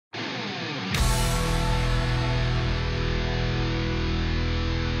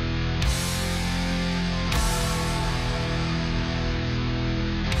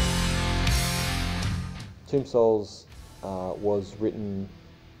Tombsouls was written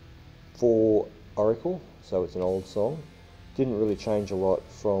for Oracle, so it's an old song. Didn't really change a lot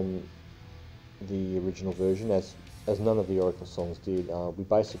from the original version, as none of the Oracle songs did. We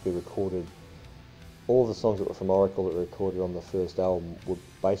basically recorded all the songs that were from Oracle that were recorded on the first album were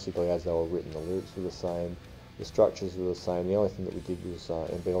basically as they were written. The lyrics were the same, the structures were the same. The only thing that we did was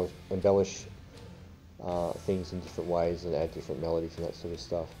embellish things in different ways and add different melodies and that sort of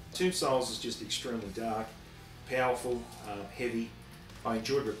stuff. Tombsouls is just extremely dark, powerful, heavy. I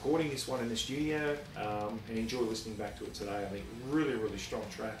enjoyed recording this one in the studio and enjoy listening back to it today. I think really strong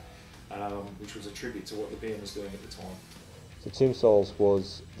track, which was a tribute to what the band was doing at the time. So Tombsouls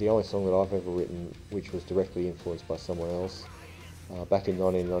was the only song that I've ever written which was directly influenced by someone else. Back in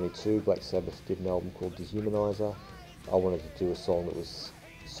 1992, Black Sabbath did an album called Dehumanizer. I wanted to do a song that was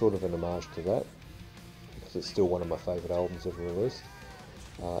sort of an homage to that, because it's still one of my favourite albums ever released.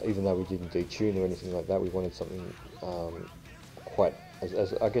 Even though we didn't detune or anything like that, we wanted something quite,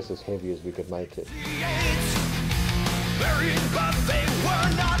 I guess, as heavy as we could make it.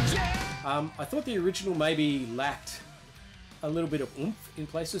 I thought the original maybe lacked a little bit of oomph in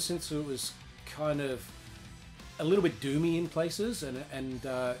places, since it was kind of a little bit doomy in places, and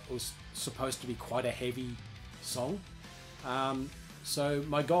it was supposed to be quite a heavy song. So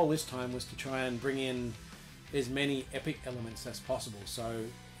my goal this time was to try and bring in as many epic elements as possible. So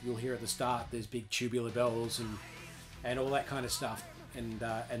you'll hear at the start there's big tubular bells and all that kind of stuff, and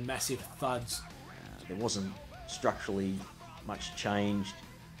massive thuds. There wasn't structurally much changed.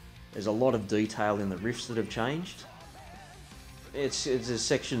 There's a lot of detail in the riffs that have changed. There's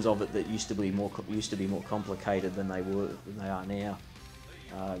sections of it that used to be more complicated than they are now.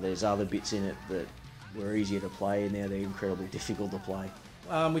 There's other bits in it that were easier to play, and now they're incredibly difficult to play.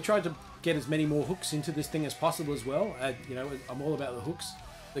 We tried to get as many more hooks into this thing as possible as well. You know, I'm all about the hooks.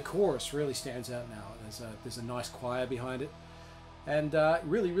 The chorus really stands out now. There's a nice choir behind it, and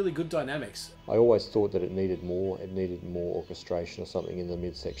really good dynamics. I always thought that it needed more orchestration or something in the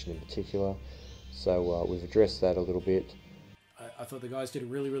midsection in particular. So we've addressed that a little bit. I thought the guys did a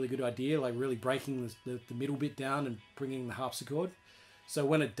really good idea, like really breaking the middle bit down and bringing the harpsichord. So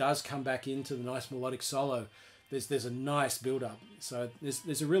when it does come back into the nice melodic solo, there's a nice build up. So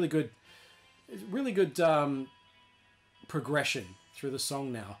there's a really good progression through the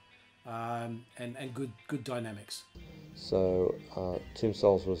song now, and good dynamics. So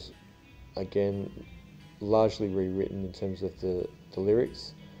Tombsouls was again largely rewritten in terms of the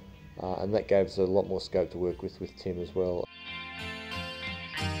lyrics, and that gave us a lot more scope to work with Tim as well.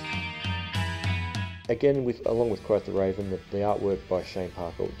 Again, along with Quoth the Raven, the artwork by Shane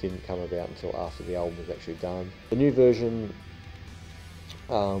Parker didn't come about until after the album was actually done. The new version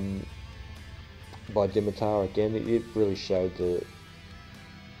by Dimitar, again, it really showed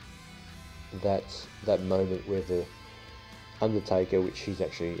that moment where the Undertaker, which he's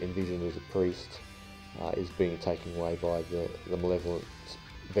actually envisioned as a priest, is being taken away by the malevolent,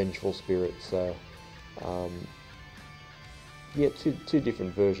 vengeful spirit. So yeah, two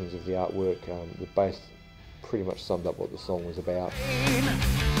different versions of the artwork that both pretty much summed up what the song was about.